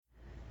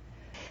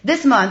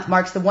This month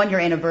marks the one-year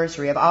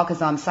anniversary of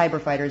Al-Qassam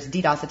cyber fighters'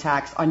 DDoS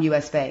attacks on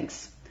U.S.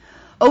 banks.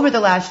 Over the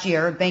last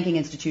year, banking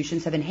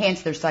institutions have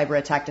enhanced their cyber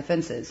attack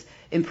defenses,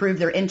 improved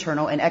their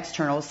internal and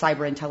external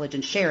cyber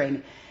intelligence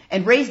sharing,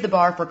 and raised the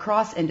bar for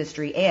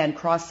cross-industry and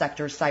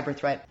cross-sector cyber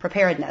threat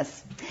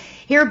preparedness.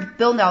 Here,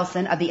 Bill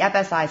Nelson of the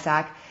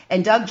FS-ISAC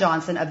and Doug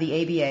Johnson of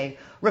the ABA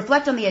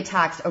reflect on the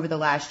attacks over the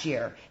last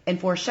year and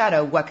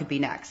foreshadow what could be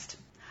next.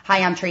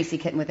 Hi, I'm Tracy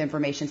Kitten with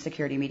Information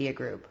Security Media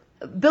Group.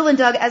 Bill and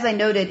Doug, as I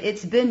noted,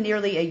 it's been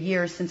nearly a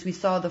year since we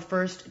saw the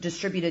first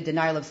distributed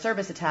denial of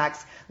service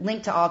attacks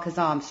linked to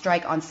Al-Qassam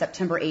strike on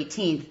September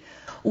 18th.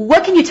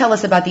 What can you tell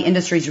us about the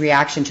industry's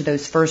reaction to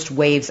those first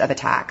waves of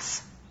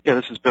attacks? Yeah,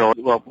 this is Bill.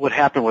 Well, what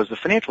happened was the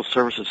financial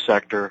services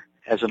sector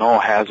has an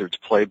all-hazards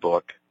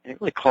playbook. And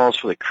it really calls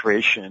for the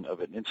creation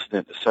of an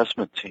incident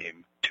assessment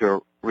team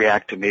to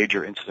react to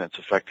major incidents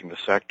affecting the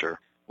sector.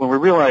 When we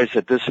realized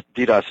that this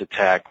DDoS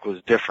attack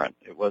was different,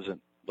 it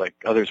wasn't like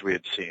others we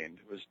had seen.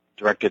 It was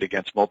directed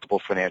against multiple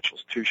financial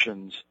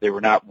institutions. They were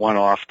not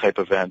one-off type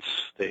events.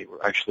 They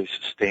were actually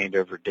sustained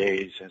over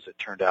days, as it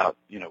turned out,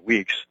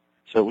 weeks.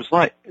 So it was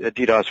like a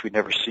DDoS we'd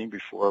never seen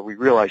before. We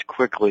realized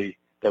quickly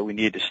that we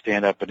needed to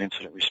stand up an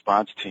incident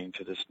response team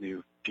to this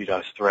new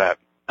DDoS threat.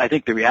 I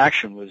think the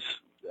reaction was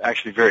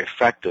actually very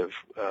effective.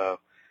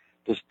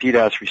 This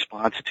DDoS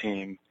response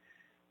team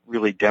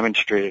really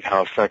demonstrated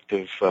how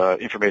effective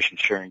information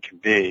sharing can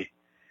be.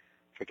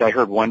 In fact, I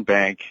heard one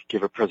bank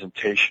give a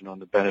presentation on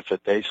the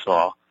benefit they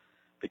saw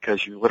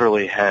because you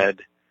literally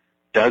had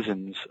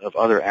dozens of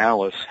other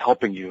analysts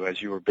helping you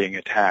as you were being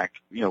attacked,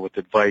 with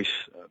advice,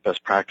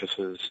 best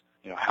practices,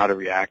 how to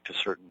react to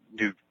certain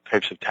new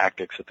types of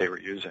tactics that they were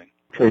using.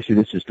 Tracy,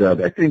 this is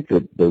Doug. I think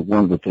that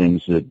one of the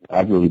things that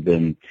I've really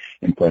been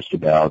impressed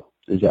about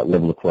is that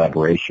level of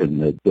collaboration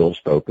that Bill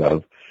spoke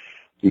of,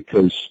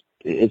 because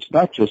it's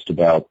not just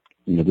about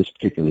this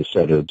particular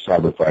set of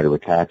cyber fighter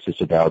attacks.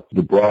 It's about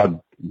the broad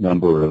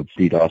number of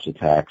DDoS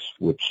attacks,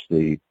 which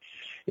the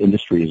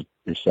industry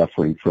is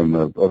suffering from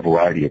a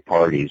variety of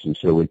parties. And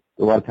so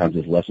a lot of times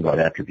it's less about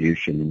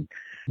attribution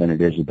than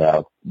it is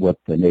about what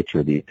the nature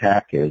of the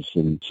attack is.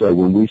 And so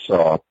when we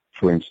saw,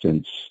 for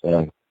instance,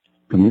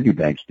 community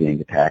banks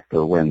being attacked,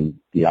 or when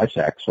the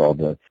ISAC saw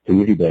the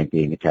community bank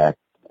being attacked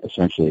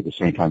essentially at the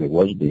same time it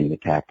was being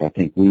attacked, I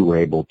think we were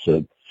able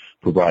to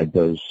provide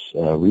those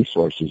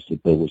resources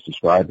that Bill was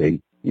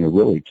describing,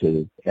 really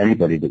to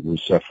anybody that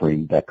was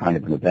suffering that kind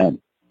of an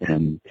event.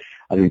 And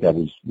I think that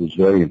was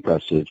very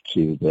impressive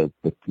to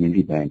the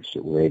community banks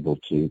that were able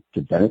to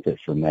benefit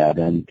from that,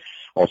 and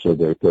also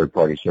their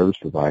third-party service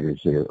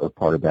providers that are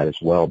part of that as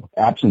well.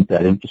 Absent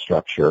that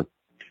infrastructure,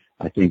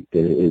 I think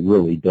that it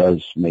really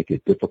does make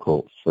it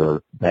difficult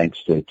for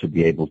banks to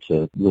be able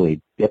to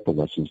really get the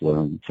lessons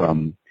learned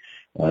from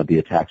the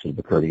attacks that have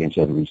occurred against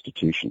other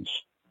institutions.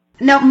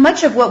 Now,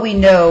 much of what we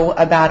know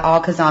about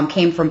Al-Qassam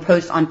came from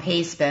posts on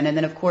Payspin, and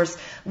then, of course,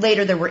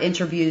 later there were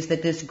interviews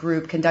that this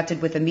group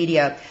conducted with the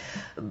media.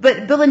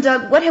 But, Bill and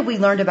Doug, what have we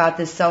learned about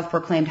this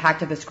self-proclaimed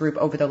hacktivist group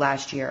over the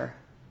last year?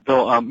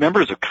 Bill,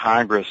 members of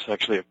Congress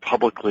actually have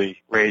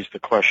publicly raised the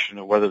question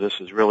of whether this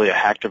is really a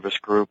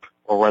hacktivist group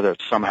or whether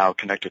it's somehow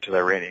connected to the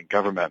Iranian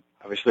government.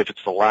 Obviously, if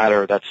it's the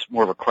latter, that's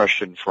more of a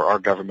question for our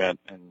government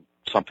and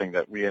something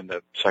that we in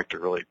the sector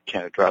really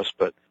can't address.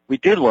 But we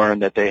did learn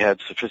that they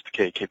had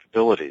sophisticated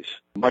capabilities,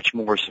 much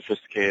more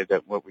sophisticated than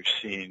what we've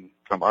seen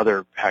from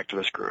other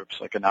hacktivist groups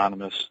like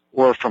Anonymous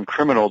or from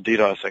criminal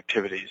DDoS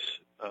activities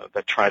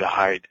that try to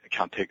hide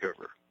account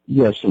takeover.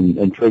 Yes,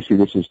 and Tracy,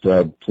 this is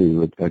Doug,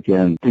 to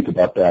again think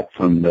about that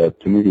from the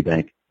community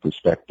bank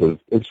perspective.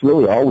 It's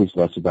really always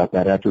less about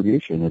that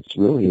attribution. It's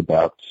really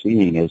about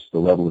seeing as the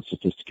level of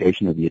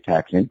sophistication of the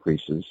attacks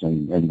increases,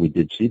 and we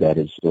did see that,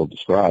 as Bill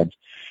described,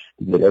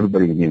 that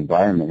everybody in the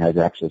environment has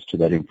access to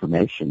that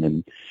information.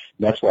 And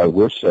that's why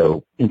we're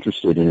so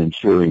interested in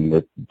ensuring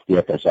that the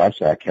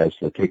FS-ISAC has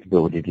the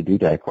capability to do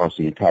that across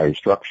the entire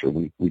structure.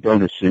 We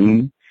don't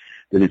assume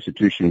that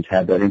institutions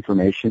have that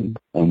information,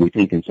 and we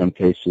think in some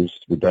cases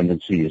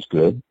redundancy is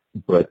good.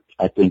 But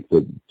I think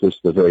that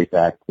just the very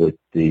fact that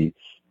the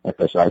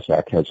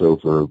FS-ISAC has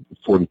over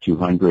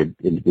 4,200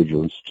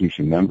 individual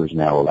institution members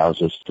now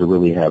allows us to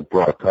really have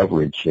broad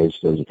coverage as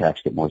those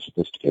attacks get more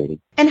sophisticated.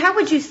 And how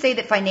would you say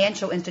that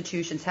financial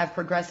institutions have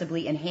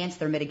progressively enhanced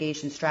their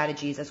mitigation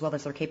strategies as well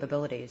as their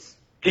capabilities?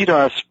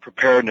 DDoS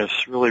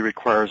preparedness really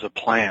requires a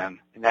plan,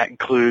 and that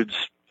includes,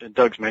 and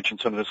Doug's mentioned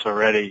some of this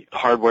already,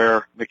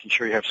 hardware, making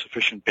sure you have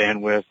sufficient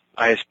bandwidth,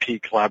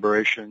 ISP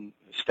collaboration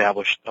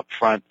established up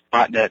front,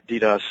 botnet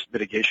DDoS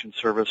mitigation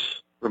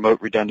service,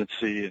 remote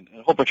redundancy, and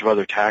a whole bunch of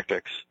other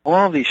tactics.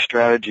 All of these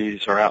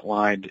strategies are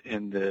outlined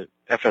in the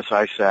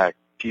FS-ISAC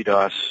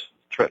DDoS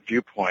threat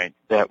viewpoint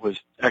that was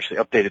actually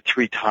updated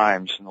 3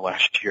 times in the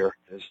last year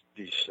as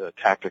these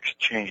tactics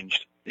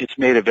changed. It's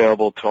made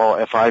available to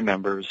all FI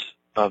members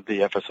of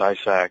the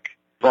FS-ISAC.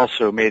 We've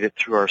also made it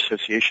through our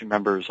association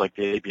members like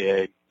the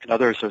ABA and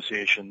other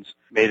associations,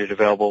 made it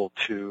available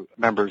to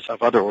members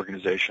of other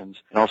organizations,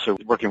 and also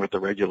working with the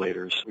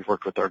regulators. We've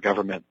worked with our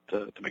government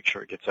to make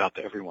sure it gets out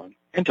to everyone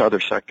and to other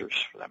sectors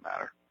for that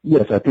matter.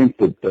 Yes, I think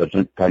that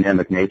the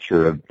dynamic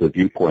nature of the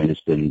viewpoint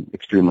has been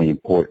extremely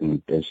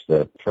important as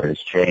the threat has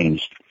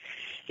changed.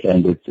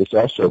 And it's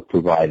also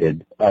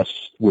provided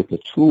us with a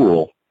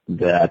tool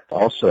that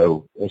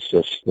also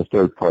assists the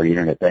third-party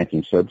internet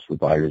banking service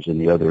providers and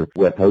the other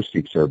web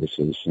hosting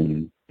services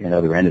and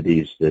other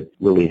entities that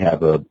really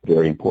have a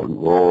very important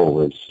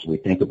role as we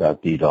think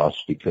about DDoS,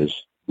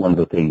 because one of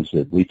the things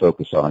that we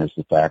focus on is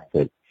the fact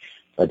that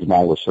a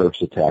denial of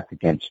service attack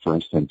against, for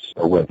instance,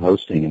 a web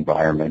hosting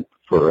environment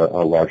for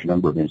a large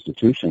number of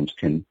institutions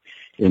can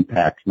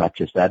impact not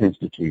just that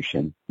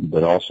institution,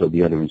 but also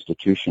the other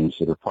institutions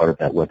that are part of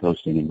that web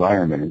hosting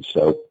environment. And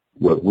so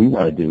what we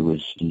want to do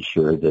is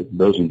ensure that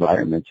those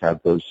environments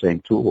have those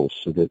same tools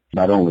so that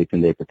not only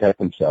can they protect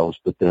themselves,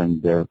 but then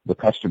the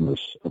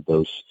customers of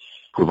those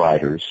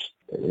providers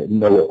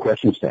know what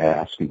questions to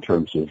ask in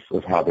terms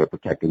of how they're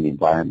protecting the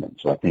environment.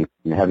 So I think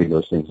having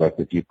those things like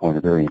the viewpoint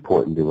are very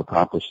important to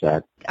accomplish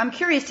that. I'm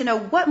curious to know,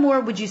 what more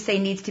would you say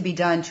needs to be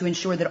done to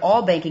ensure that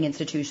all banking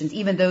institutions,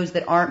 even those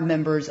that aren't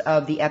members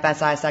of the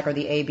FSISAC or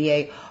the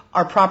ABA,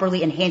 are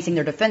properly enhancing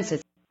their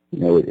defenses?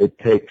 It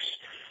takes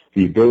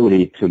the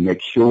ability to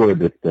make sure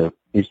that the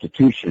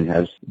institution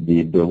has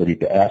the ability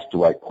to ask the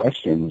right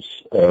questions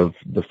of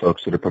the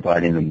folks that are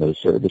providing them those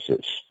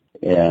services.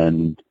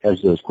 And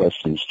as those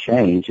questions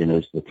change and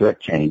as the threat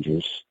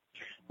changes,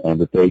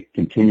 that they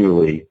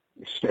continually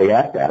stay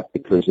at that,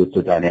 because it's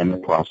a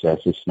dynamic process.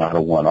 It's not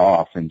a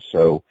one-off. And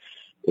so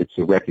it's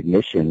a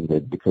recognition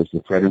that because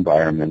the threat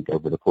environment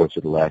over the course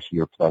of the last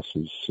year plus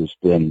has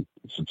been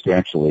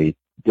substantially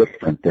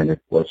different than it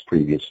was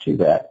previous to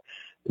that,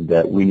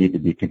 that we need to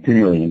be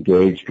continually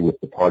engaged with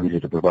the parties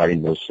that are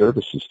providing those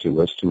services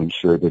to us to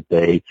ensure that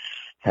they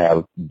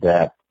have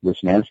that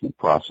risk management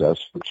process,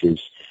 which is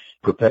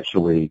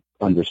perpetually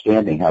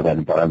understanding how that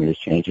environment is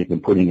changing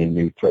and putting in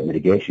new threat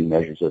mitigation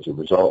measures as a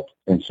result.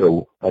 And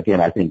so, again,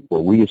 I think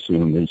what we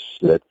assume is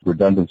that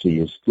redundancy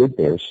is good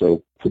there.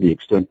 So to the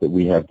extent that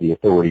we have the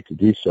authority to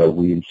do so,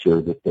 we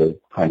ensure that the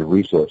kind of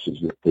resources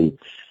that the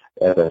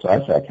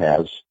FSISAC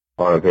has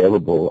are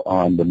available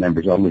on the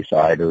members-only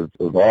side of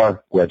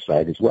our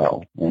website as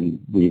well. And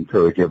we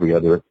encourage every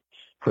other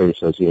trade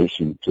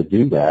association to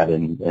do that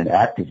and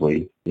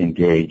actively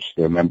engage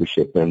their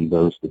membership and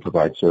those that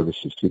provide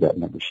services to that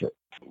membership.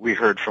 We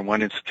heard from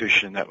one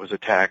institution that was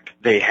attacked.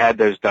 They had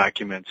those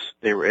documents.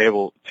 They were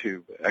able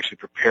to actually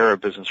prepare a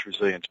business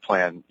resilience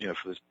plan,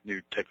 for this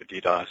new type of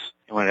DDoS.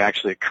 And when it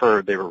actually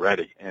occurred, they were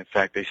ready. And in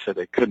fact, they said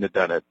they couldn't have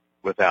done it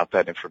without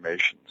that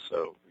information.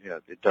 So,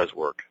 it does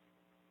work.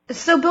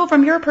 So, Bill,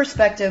 from your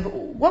perspective,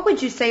 what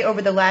would you say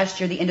over the last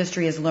year the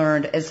industry has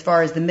learned as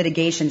far as the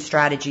mitigation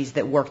strategies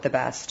that work the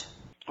best?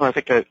 Well, I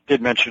think I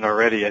did mention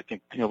already, I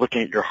think,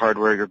 looking at your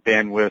hardware, your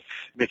bandwidth,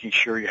 making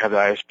sure you have the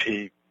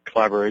ISP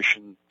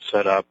collaboration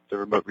set up, the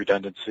remote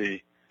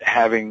redundancy,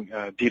 having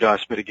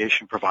DDoS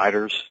mitigation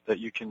providers that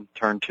you can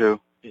turn to.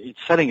 It's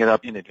setting it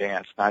up in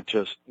advance, not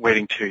just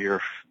waiting to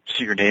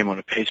see your name on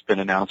a pastebin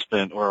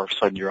announcement or all of a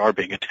sudden you are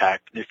being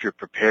attacked. If you're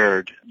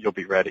prepared, you'll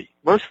be ready.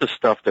 Most of the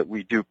stuff that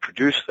we do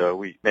produce, though,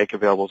 we make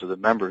available to the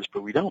members,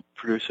 but we don't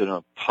produce it on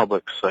a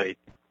public site.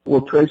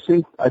 Well,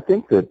 Tracy, I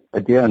think that,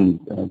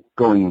 again,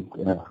 going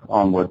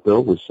on what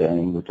Bill was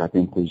saying, which I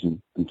think was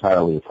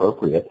entirely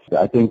appropriate,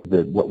 I think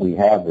that what we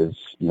have is,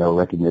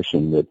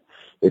 recognition that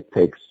it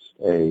takes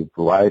a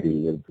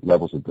variety of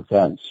levels of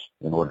defense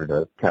in order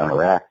to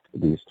counteract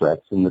these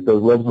threats, and that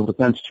those levels of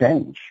defense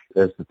change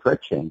as the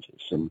threat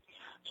changes. And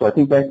so I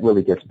think that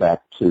really gets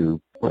back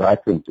to what I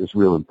think is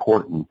real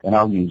important, and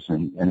I'll use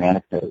an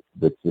anecdote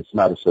that's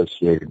not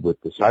associated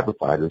with the cyber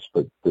fighters,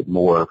 but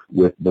more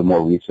with the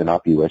more recent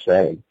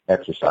OpUSA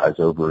exercise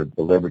over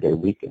the Labor Day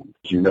weekend.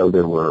 As you know,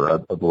 there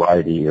were a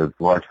variety of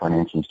large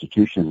financial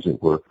institutions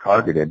that were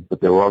targeted, but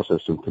there were also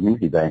some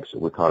community banks that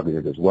were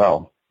targeted as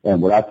well.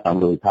 And what I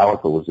found really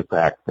powerful was the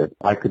fact that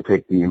I could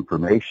take the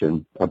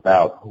information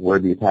about where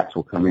the attacks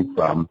were coming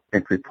from,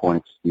 entry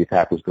points the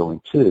attack was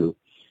going to,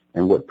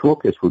 and what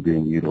toolkits were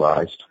being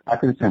utilized. I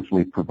could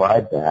essentially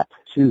provide that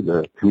to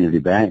the community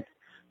bank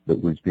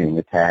that was being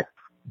attacked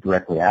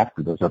directly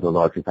after those other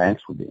larger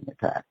banks were being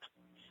attacked.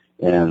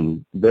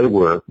 And they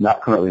were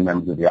not currently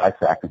members of the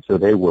ISAC, and so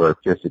they were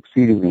just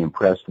exceedingly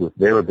impressed with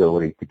their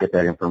ability to get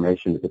that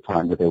information at the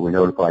time that they were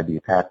notified the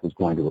attack was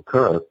going to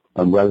occur,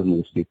 rather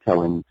than just be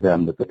telling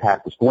them that the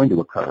attack was going to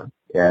occur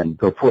and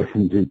go forth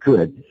and do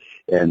good.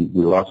 And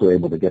we were also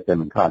able to get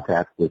them in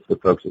contact with the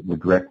folks that were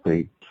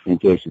directly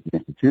engaged with the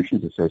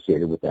institutions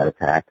associated with that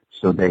attack,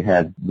 so they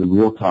had the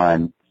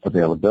real-time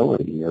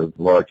availability of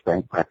large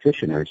bank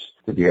practitioners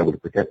to be able to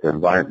protect their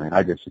environment.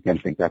 I just, again,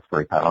 think that's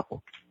very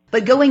powerful.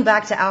 But going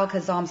back to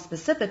Al-Qassam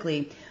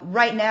specifically,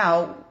 right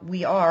now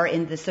we are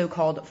in the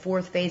so-called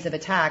fourth phase of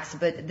attacks,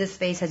 but this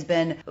phase has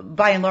been,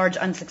 by and large,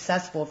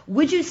 unsuccessful.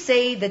 Would you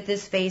say that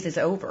this phase is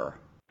over?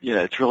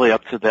 It's really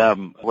up to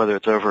them whether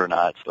it's over or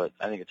not, but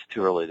I think it's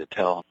too early to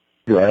tell.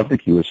 I don't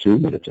think you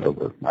assume that it's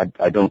over.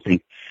 I don't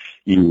think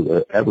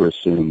you ever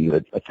assume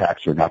that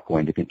attacks are not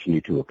going to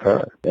continue to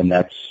occur. And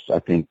that's, I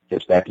think,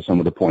 gets back to some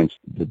of the points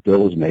that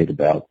Bill has made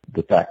about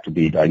the fact to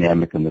be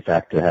dynamic and the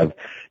fact to have,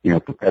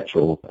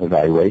 perpetual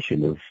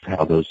evaluation of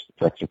how those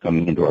threats are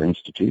coming into our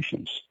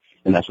institutions.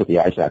 And that's what the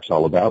ISAC's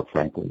all about,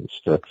 frankly,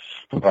 is to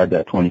provide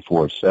that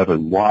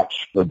 24/7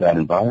 watch of that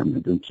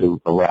environment and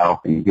to allow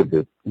and give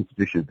the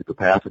institutions the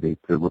capacity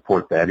to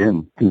report that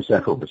in to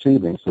central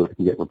receiving so it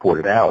can get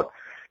reported out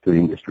to the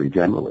industry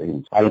generally.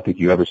 And I don't think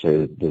you ever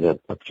say that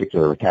a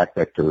particular attack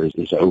vector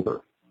is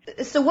over.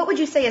 So what would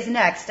you say is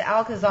next?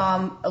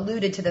 Al-Qassam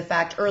alluded to the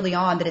fact early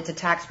on that its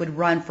attacks would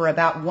run for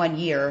about 1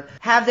 year.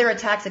 Have their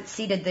attacks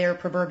exceeded their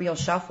proverbial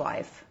shelf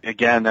life?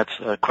 Again, that's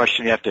a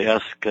question you have to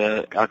ask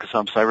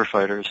Al-Qassam cyber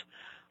fighters.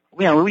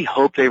 We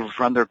hope they've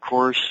run their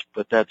course,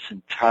 but that's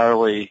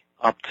entirely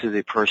up to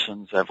the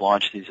persons that have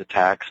launched these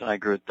attacks. And I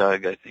agree with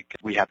Doug. I think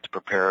we have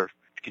to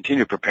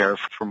continue to prepare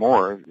for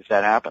more if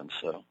that happens.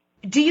 So,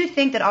 do you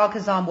think that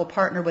Al-Qassam will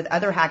partner with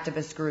other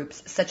hacktivist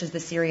groups, such as the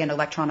Syrian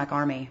Electronic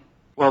Army?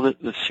 Well,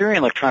 the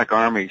Syrian Electronic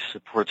Army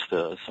supports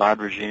the Assad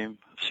regime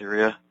of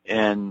Syria,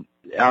 and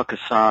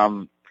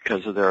Al-Qassam,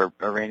 because of their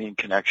Iranian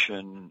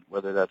connection,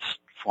 whether that's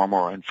formal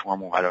or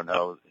informal, I don't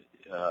know,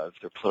 if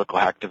they're political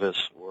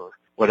hacktivists or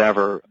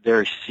whatever,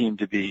 there seem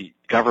to be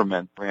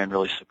government. Iran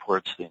really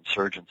supports the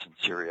insurgents in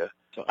Syria.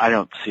 So I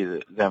don't see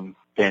them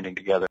banding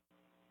together.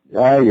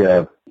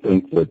 I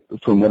think that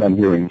from what I'm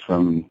hearing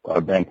from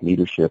our bank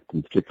leadership,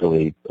 and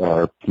particularly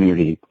our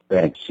community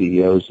bank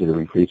CEOs that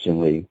are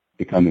increasingly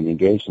becoming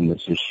engaged in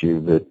this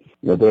issue, that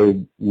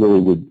they really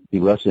would be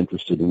less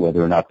interested in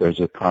whether or not there's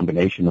a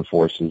combination of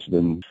forces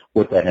than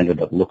what that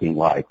ended up looking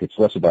like. It's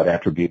less about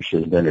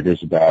attribution than it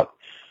is about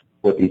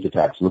what these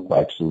attacks look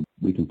like so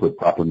we can put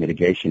proper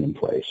mitigation in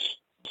place.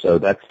 So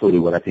that's really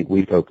what I think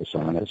we focus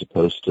on as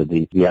opposed to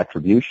the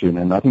attribution.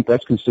 And I think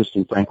that's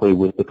consistent, frankly,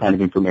 with the kind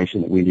of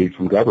information that we need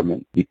from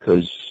government,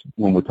 because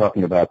when we're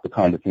talking about the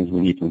kind of things we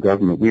need from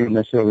government, we don't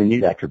necessarily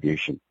need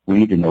attribution. We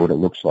need to know what it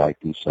looks like.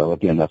 And so,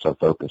 again, that's our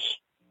focus.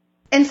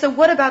 And so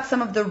what about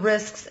some of the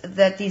risks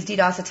that these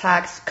DDoS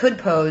attacks could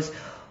pose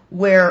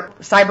where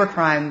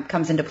cybercrime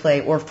comes into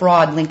play or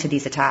fraud linked to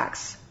these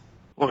attacks?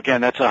 Well,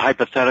 again, that's a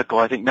hypothetical.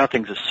 I think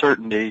nothing's a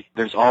certainty.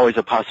 There's always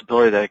a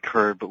possibility that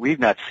occurred, but we've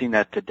not seen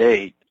that to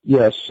date.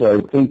 Yes, I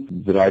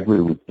think that I agree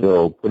with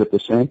Bill, but at the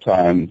same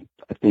time,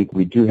 I think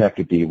we do have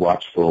to be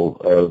watchful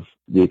of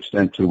the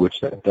extent to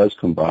which that does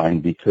combine,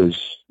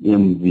 because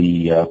in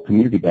the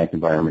community bank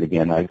environment,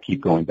 again, I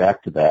keep going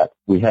back to that,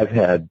 we have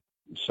had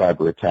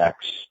cyber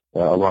attacks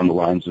along the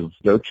lines of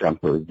Dirt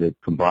Jumper that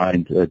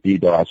combined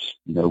DDoS,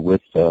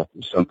 with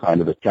some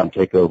kind of account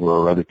takeover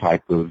or other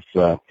type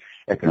of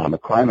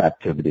economic crime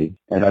activity.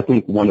 And I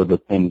think one of the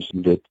things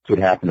that could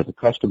happen at the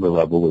customer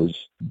level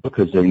is,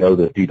 because they know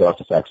that DDoS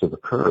attacks have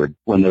occurred,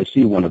 when they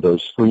see one of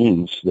those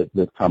screens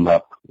that come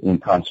up in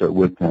concert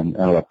with an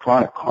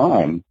electronic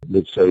crime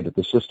that say that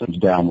the system's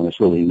down when it's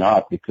really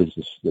not, because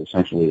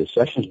essentially the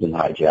session's been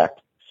hijacked,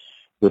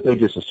 but they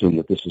just assume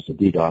that this is a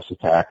DDoS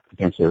attack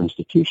against their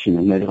institution,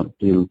 and they don't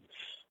do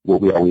what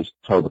we always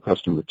tell the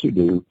customer to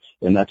do,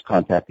 and that's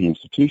contact the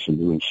institution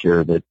to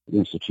ensure that the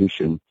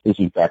institution is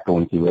in fact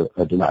going through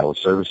a denial of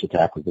service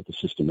attack or that the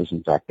system is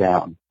in fact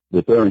down,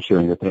 that they're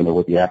ensuring that they know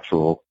what the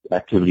actual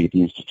activity at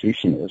the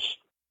institution is.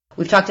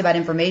 We've talked about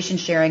information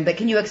sharing, but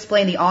can you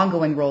explain the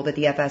ongoing role that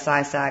the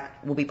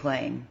FS-ISAC will be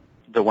playing?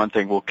 The one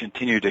thing, we'll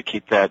continue to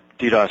keep that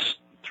DDoS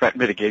threat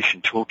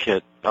mitigation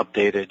toolkit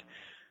updated.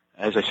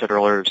 As I said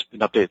earlier, it's been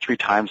updated 3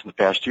 times in the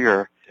past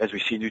year. As we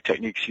see new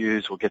techniques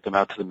used, we'll get them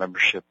out to the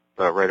membership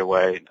right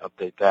away and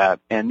update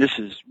that. And this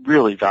is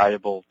really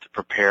valuable to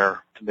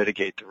prepare to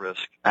mitigate the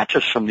risk, not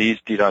just from these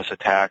DDoS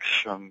attacks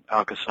from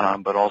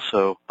Al-Qassam, but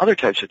also other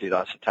types of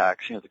DDoS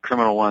attacks, the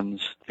criminal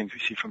ones, things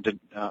we see from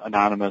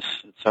Anonymous,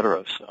 et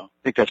cetera. So I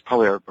think that's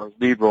probably our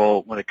lead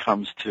role when it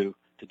comes to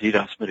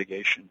DDoS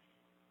mitigation.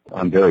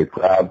 I'm very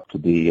proud to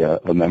be a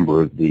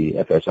member of the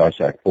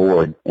FS-ISAC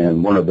board,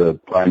 and one of the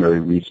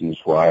primary reasons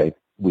why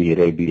we at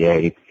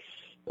ABA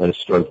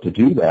strive to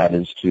do that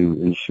is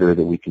to ensure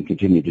that we can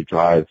continue to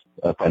drive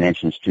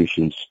financial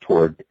institutions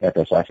toward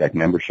FS-ISAC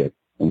membership.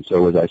 And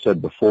so, as I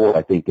said before,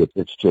 I think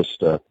it's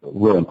just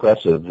real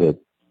impressive that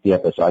the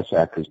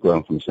FS-ISAC has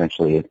grown from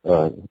essentially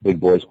a big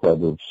boys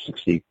club of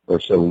 60 or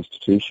so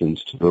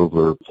institutions to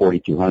over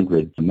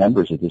 4,200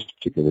 members at this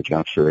particular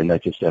juncture, and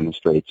that just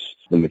demonstrates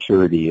the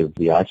maturity of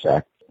the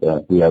ISAC.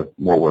 We have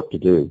more work to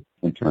do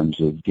in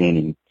terms of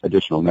gaining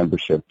additional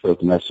membership, both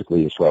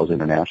domestically as well as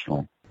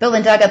internationally. Bill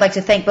and Doug, I'd like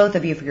to thank both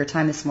of you for your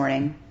time this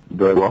morning. You're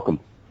very welcome.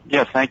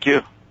 Yeah, thank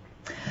you.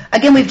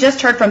 Again, we've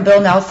just heard from Bill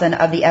Nelson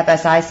of the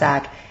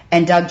FS-ISAC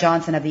and Doug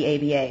Johnson of the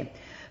ABA.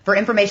 For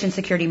Information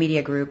Security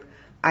Media Group,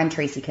 I'm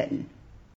Tracy Kitten.